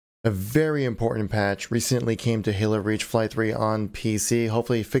A very important patch recently came to Halo Reach Flight 3 on PC,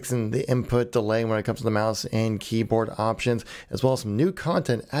 hopefully fixing the input delay when it comes to the mouse and keyboard options, as well as some new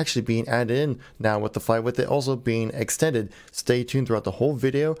content actually being added in now with the flight, with it also being extended. Stay tuned throughout the whole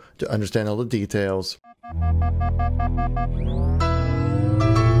video to understand all the details.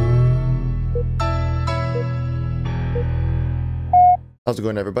 How's it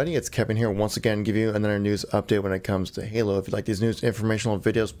going, everybody? It's Kevin here once again, give you another news update when it comes to Halo. If you like these news informational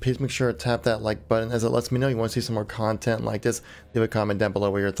videos, please make sure to tap that like button, as it lets me know you want to see some more content like this. Leave a comment down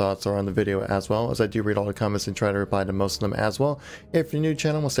below what your thoughts are on the video as well, as I do read all the comments and try to reply to most of them as well. If you're new to the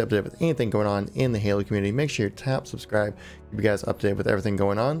channel and want to stay updated with anything going on in the Halo community, make sure you tap subscribe, keep you guys updated with everything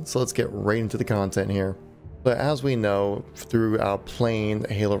going on. So let's get right into the content here. But as we know throughout playing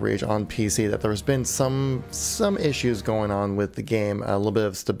Halo Reach on PC, that there's been some issues going on with the game, a little bit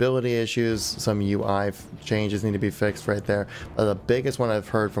of stability issues, some UI changes need to be fixed right there. The biggest one I've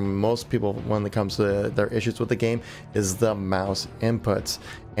heard from most people when it comes to their issues with the game is the mouse inputs.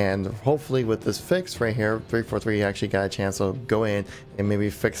 And hopefully with this fix right here, 343 actually got a chance to go in and maybe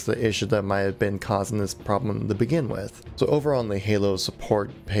fix the issue that might have been causing this problem to begin with. So over on the Halo support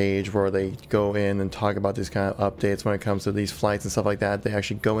page, where they go in and talk about these kind of updates when it comes to these flights and stuff like that, they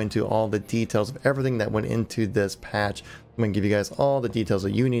actually go into all the details of everything that went into this patch. I'm going to give you guys all the details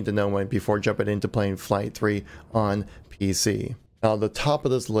that you need to know before jumping into playing Flight 3 on PC. Now, the top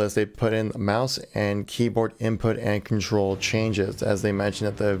of this list, they put in mouse and keyboard input and control changes. As they mentioned,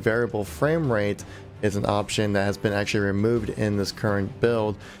 that the variable frame rate is an option that has been actually removed in this current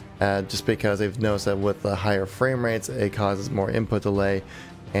build, just because they've noticed that with the higher frame rates, it causes more input delay,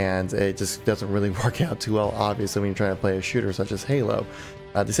 and it just doesn't really work out too well, obviously, when you're trying to play a shooter such as Halo.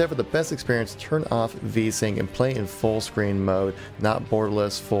 They said for the best experience, turn off VSync and play in full screen mode, not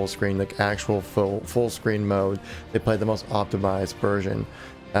borderless full screen, like actual full screen mode. They play the most optimized version.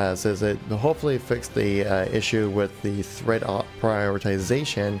 Says it hopefully fixed the issue with the thread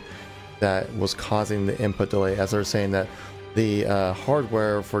prioritization that was causing the input delay, as they're saying that the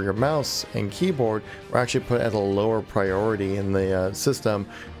hardware for your mouse and keyboard were actually put at a lower priority in the system.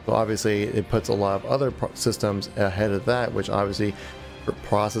 So obviously it puts a lot of other systems ahead of that, which obviously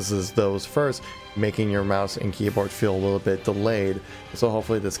processes those first, making your mouse and keyboard feel a little bit delayed. So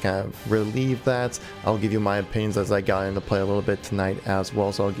hopefully this kind of relieve that. I'll give you my opinions as I got into play a little bit tonight as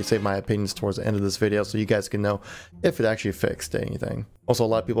well, so I'll save my opinions towards the end of this video so you guys can know if it actually fixed anything. Also, a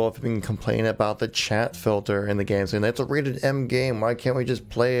lot of people have been complaining about the chat filter in the game, saying it's a rated M game, why can't we just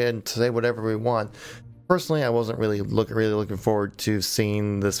play it and say whatever we want? Personally, I wasn't really looking forward to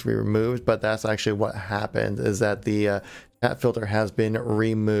seeing this removed, but that's actually what happened, is that the chat filter has been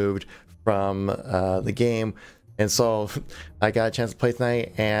removed from the game. And so I got a chance to play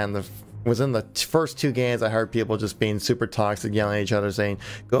tonight, and within the first two games I heard people just being super toxic, yelling at each other, saying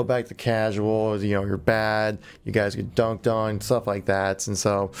go back to casual, you know, you're bad, you guys get dunked on, stuff like that. And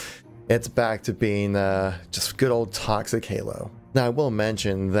so it's back to being just good old toxic Halo. Now, I will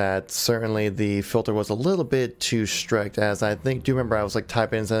mention that certainly the filter was a little bit too strict, as I think, do you remember I was like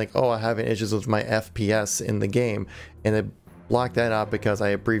typing and saying like, oh, I'm having issues with my FPS in the game, and it blocked that out because I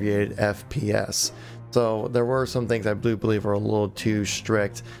abbreviated FPS. So there were some things I do believe were a little too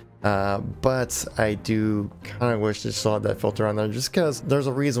strict, but I do kind of wish they still had that filter on there, just because there's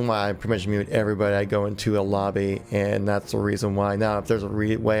a reason why I pretty much mute everybody I go into a lobby, and that's the reason why. Now, if there's a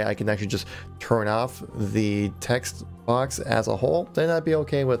way I can actually just turn off the text box as a whole, then I'd be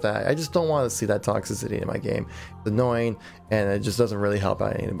okay with that. I just don't want to see that toxicity in my game. It's annoying, and it just doesn't really help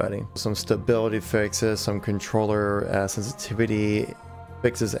out anybody. Some stability fixes, some controller sensitivity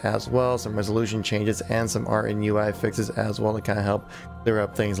fixes as well, some resolution changes, and some art and UI fixes as well to kind of help clear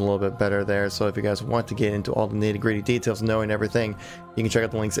up things a little bit better there. So if you guys want to get into all the nitty-gritty details, knowing everything, you can check out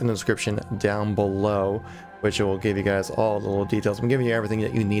the links in the description down below, which will give you guys all the little details. I'm giving you everything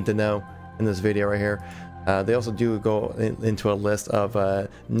that you need to know in this video right here. They also do go into a list of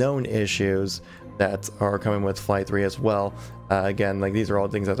known issues that are coming with Flight 3 as well. Again, like these are all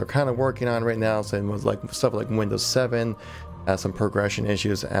things that they're kind of working on right now. So it was like stuff like Windows 7, some progression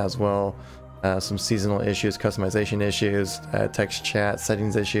issues as well, some seasonal issues, customization issues, text chat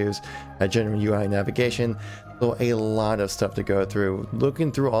settings issues, general UI navigation. So a lot of stuff to go through.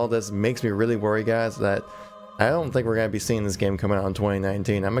 Looking through all this makes me really worry, guys, that I don't think we're going to be seeing this game coming out in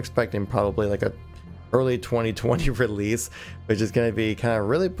 2019. I'm expecting probably like a early 2020 release, which is going to be kind of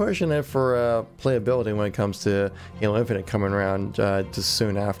really pushing it for playability when it comes to Halo Infinite coming around just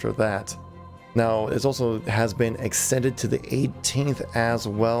soon after that. Now, it also has been extended to the 18th as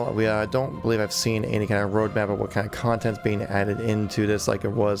well. We don't believe I've seen any kind of roadmap of what kind of content's being added into this like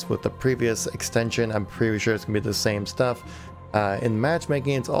it was with the previous extension. I'm pretty sure it's going to be the same stuff. In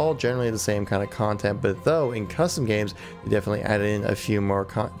matchmaking, it's all generally the same kind of content, but though in custom games, they definitely added in a few more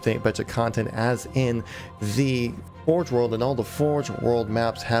bunch of content, as in the Forge World, and all the Forge World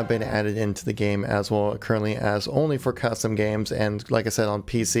maps have been added into the game as well, currently as only for custom games. And like I said, on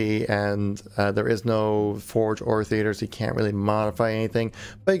PC, and there is no Forge or Theater, so you can't really modify anything,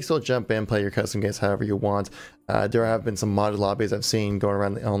 but you can still jump in, play your custom games however you want. There have been some modded lobbies I've seen going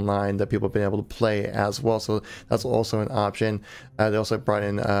around the online that people have been able to play as well, so that's also an option. They also brought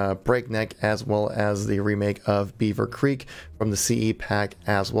in Breakneck, as well as the remake of Beaver Creek from the CE pack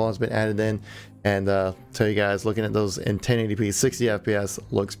as well has been added in. And tell you guys, looking at those in 1080p 60 FPS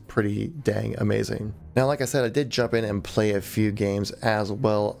looks pretty dang amazing. Now, like I said, I did jump in and play a few games as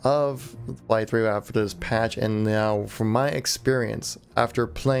well of Flight 3 after this patch, and now from my experience after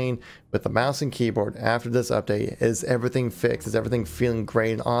playing with the mouse and keyboard after this update, is everything fixed? Is everything feeling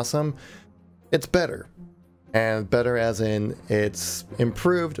great and awesome? It's better. And better as in it's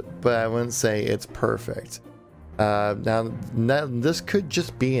improved, but I wouldn't say it's perfect. Now this could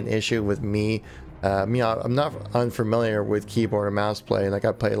just be an issue with me. I'm not unfamiliar with keyboard and mouse play. Like,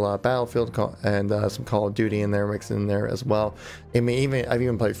 I played a lot of Battlefield and some Call of Duty in there, mixed in there as well. I mean, I've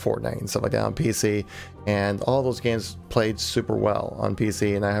even played Fortnite and stuff like that on PC, and all those games played super well on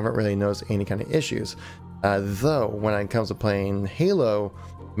PC, and I haven't really noticed any kind of issues. Though when it comes to playing Halo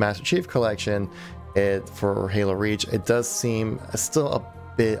Master Chief Collection, for Halo Reach, it does seem still a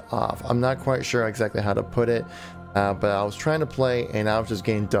bit off. I'm not quite sure exactly how to put it, but I was trying to play and I was just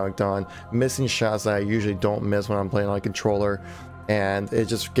getting dunked on, missing shots that I usually don't miss when I'm playing on a controller, and it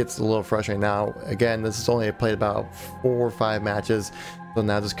just gets a little frustrating. Now again, this is only, I played about 4 or 5 matches, so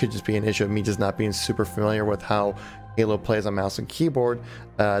now this could just be an issue of me just not being super familiar with how Halo plays on mouse and keyboard,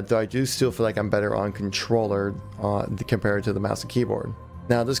 though I do still feel like I'm better on controller compared to the mouse and keyboard.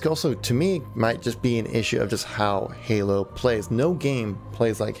 Now, this also, to me, might just be an issue of just how Halo plays. No game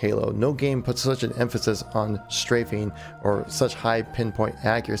plays like Halo. No game puts such an emphasis on strafing or such high pinpoint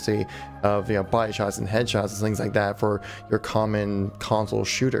accuracy of, you know, body shots and headshots and things like that for your common console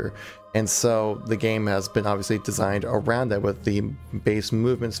shooter. And so the game has been obviously designed around that, with the base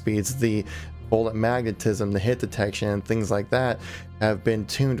movement speeds, the bullet magnetism, the hit detection, and things like that have been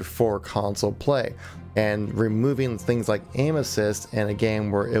tuned for console play. And removing things like aim assist in a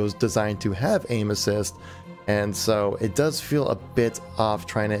game where it was designed to have aim assist, and so it does feel a bit off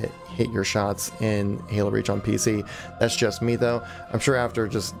trying to hit your shots in Halo Reach on PC. That's just me though. I'm sure after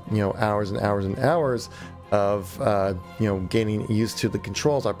just, you know, hours and hours and hours of you know, getting used to the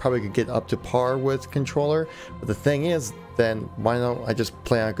controls, I probably could get up to par with controller. But the thing is, then why don't I just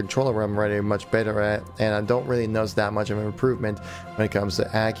play on a controller where I'm already much better at, and I don't really notice that much of an improvement when it comes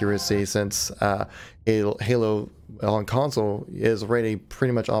to accuracy, since Halo on console is already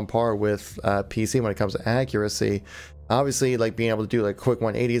pretty much on par with PC when it comes to accuracy. Obviously, like being able to do like quick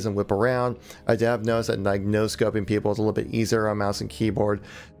 180s and whip around, I have noticed that like no scoping people is a little bit easier on mouse and keyboard.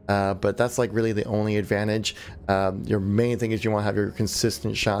 But that's like really the only advantage. Your main thing is you want to have your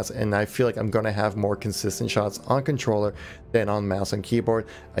consistent shots, and I feel like I'm going to have more consistent shots on controller than on mouse and keyboard.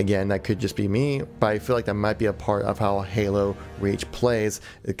 Again, that could just be me, but I feel like that might be a part of how Halo Reach plays,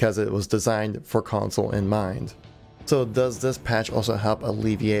 because it was designed for console in mind. So does this patch also help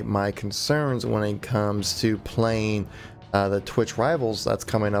alleviate my concerns when it comes to playing the Twitch Rivals that's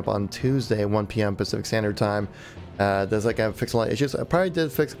coming up on Tuesday, 1 p.m. Pacific Standard Time? There's like, I've fixed a lot of issues. I probably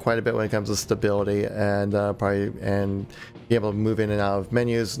did fix quite a bit when it comes to stability and be able to move in and out of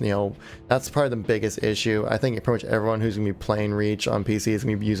menus. You know, that's probably the biggest issue. I think pretty much everyone who's gonna be playing Reach on PC is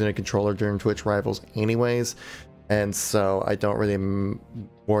gonna be using a controller during Twitch Rivals anyways, and so I don't really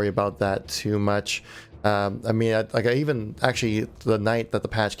worry about that too much. I mean, I even actually, the night that the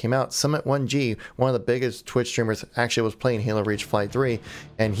patch came out, Summit1G, one of the biggest Twitch streamers, actually was playing Halo Reach Flight 3,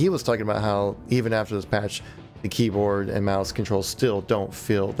 and he was talking about how even after this patch, the keyboard and mouse controls still don't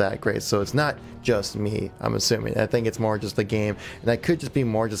feel that great. So it's not just me, I'm assuming. I think it's more just the game, and that could just be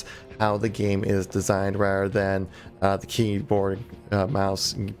more just how the game is designed rather than the keyboard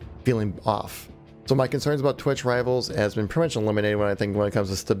mouse feeling off. So my concerns about Twitch Rivals has been pretty much eliminated when it comes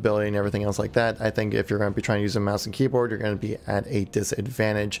to stability and everything else like that. I think if you're going to be trying to use a mouse and keyboard, you're going to be at a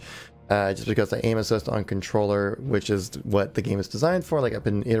disadvantage. Just because the aim assist on controller, which is what the game is designed for, like I've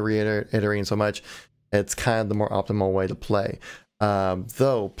been iterating so much, it's kind of the more optimal way to play.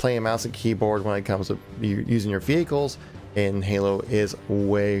 Though playing mouse and keyboard when it comes to using your vehicles in Halo is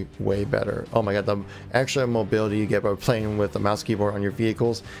way better. Oh my god, the extra mobility you get by playing with the mouse keyboard on your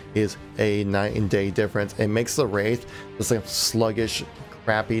vehicles is a night and day difference. It makes the Wraith just like a sluggish,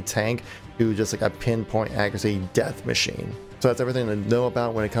 crappy tank to just like a pinpoint accuracy death machine. So that's everything to know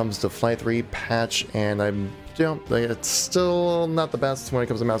about when it comes to Flight 3 patch, and it's still not the best when it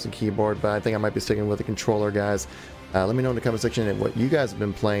comes to mouse and keyboard, but I think I might be sticking with the controller, guys. Let me know in the comment section what you guys have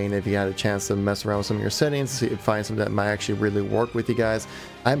been playing, if you had a chance to mess around with some of your settings, see if you find something that might actually really work with you guys.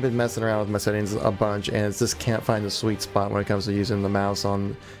 I've been messing around with my settings a bunch, and just can't find the sweet spot when it comes to using the mouse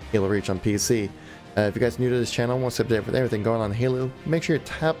on Halo Reach on PC. If you guys are new to this channel and want to stay updated with everything going on in Halo, make sure you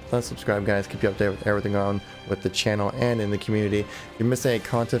tap that subscribe, guys. Keep you updated with everything going on with the channel and in the community. If you missed any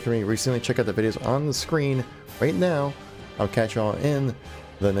content from me recently, check out the videos on the screen right now. I'll catch you all in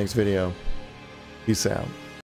the next video. Peace out.